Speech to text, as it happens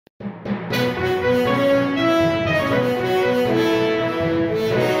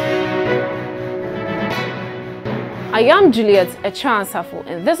I am Juliet Echansafo,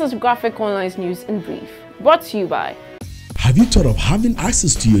 and this is Graphic Online's News in Brief, brought to you by. Have you thought of having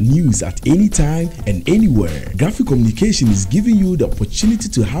access to your news at any time and anywhere? Graphic Communication is giving you the opportunity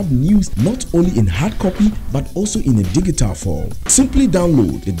to have news not only in hard copy but also in a digital form. Simply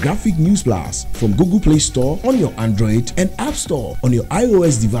download the Graphic News Plus from Google Play Store on your Android and App Store on your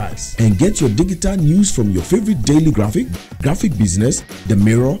iOS device and get your digital news from your favorite daily graphic, Graphic Business, The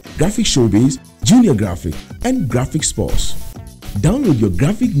Mirror, Graphic Showbiz, Junior Graphic, and Graphic Sports. Download your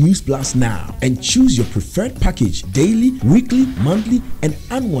Graphic News Plus now and choose your preferred package daily, weekly, monthly, and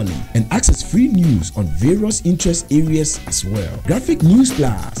annually, and access free news on various interest areas as well. Graphic News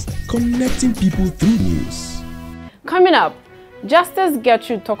Plus, connecting people through news. Coming up, Justice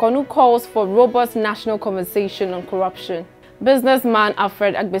Gertrude Tokonu calls for robust national conversation on corruption. Businessman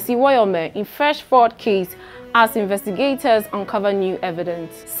Alfred Agbesi-Woyome in fresh fraud case as investigators uncover new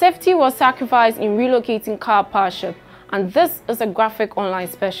evidence. Safety was sacrificed in relocating Karpowership, and this is a Graphic Online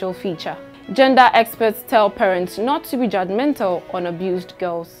special feature. Gender experts tell parents not to be judgmental on abused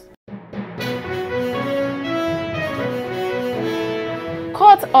girls.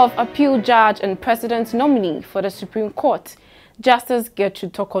 Court of Appeal judge and president nominee for the Supreme Court, Justice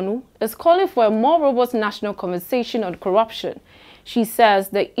Gertrude Tokonu, is calling for a more robust national conversation on corruption. She says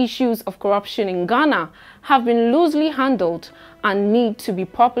the issues of corruption in Ghana have been loosely handled and need to be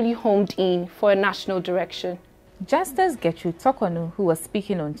properly homed in for a national direction. Justice Gertrude Tokonu, who was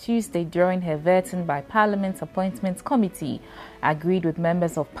speaking on Tuesday during her vetting by Parliament's Appointments Committee, agreed with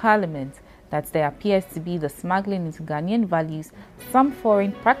members of Parliament that there appears to be the smuggling into Ghanaian values some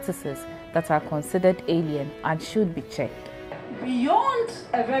foreign practices that are considered alien and should be checked. Beyond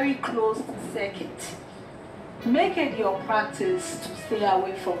a very closed circuit, make it your practice to stay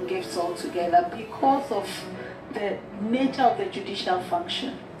away from gifts altogether because of the nature of the judicial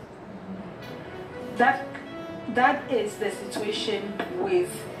function. That is the situation with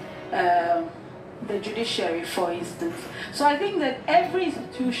the judiciary, for instance. So I think that every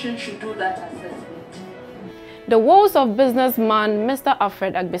institution should do that assessment. The woes of businessman Mr.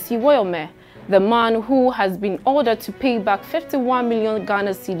 Alfred Agbesi-Woyome, the man who has been ordered to pay back 51 million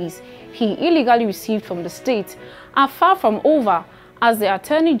Ghana cedis he illegally received from the state, are far from over, as the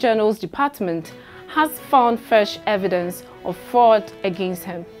Attorney General's Department has found fresh evidence of fraud against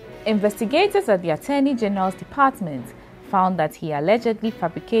him. Investigators at the Attorney General's Department found that he allegedly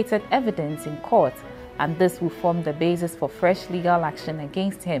fabricated evidence in court, and this will form the basis for fresh legal action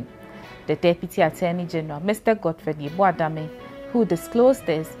against him. The Deputy Attorney General, Mr. Godfred Yeboadame, who disclosed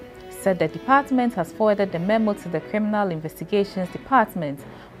this, said the department has forwarded the memo to the Criminal Investigations Department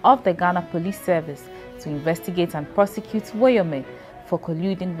of the Ghana Police Service to investigate and prosecute Woyome for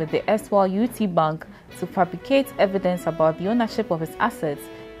colluding with the erstwhile UT Bank to fabricate evidence about the ownership of his assets,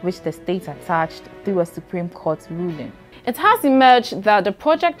 which the state attached through a Supreme Court ruling. It has emerged that the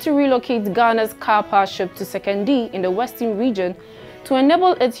project to relocate Ghana's Karpowership to Sekondi in the Western region to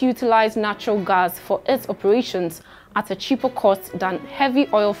enable it to utilize natural gas for its operations at a cheaper cost than heavy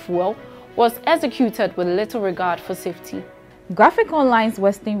oil fuel was executed with little regard for safety. Graphic Online's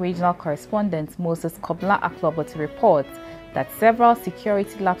Western Regional Correspondent Moses Kobla Aklobot reports that several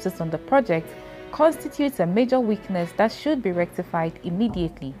security lapses on the project constitutes a major weakness that should be rectified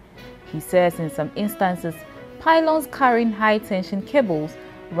immediately. He says in some instances, pylons carrying high-tension cables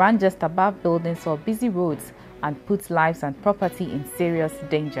run just above buildings or busy roads and put lives and property in serious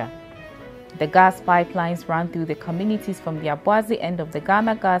danger. The gas pipelines run through the communities from the Abuazi end of the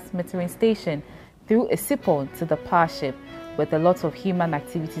Ghana gas metering station through Isipon to the Powership, with a lot of human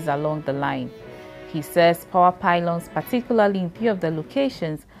activities along the line. He says power pylons, particularly in few of the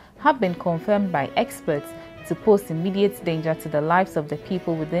locations, have been confirmed by experts to pose immediate danger to the lives of the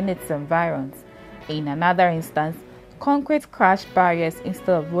people within its environs. In another instance, concrete crash barriers instead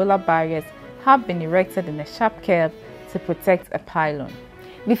of roller barriers have been erected in a sharp curve to protect a pylon.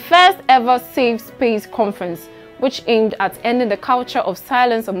 The first ever Safe Space Conference, which aimed at ending the culture of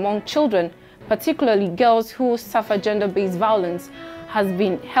silence among children, particularly girls who suffer gender-based violence, has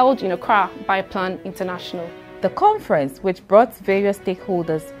been held in Accra by Plan International. The conference, which brought various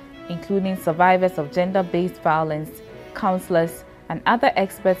stakeholders, including survivors of gender-based violence, counselors, and other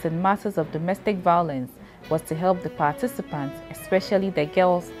experts in matters of domestic violence, was to help the participants, especially the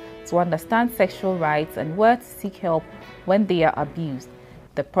girls, to understand sexual rights and where to seek help when they are abused.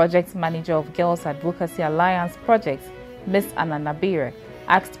 The project manager of Girls Advocacy Alliance Project, Ms. Ananabire,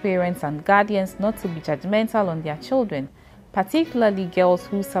 asked parents and guardians not to be judgmental on their children, particularly girls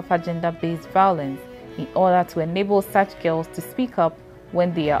who suffer gender-based violence, in order to enable such girls to speak up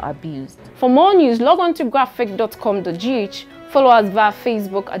when they are abused. For more news, log on to graphic.com.gh, follow us via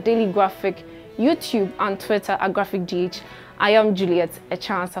Facebook at Daily Graphic, YouTube and Twitter at GraphicGH. I am Juliet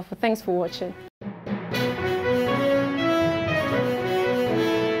Echansa. Thanks for watching.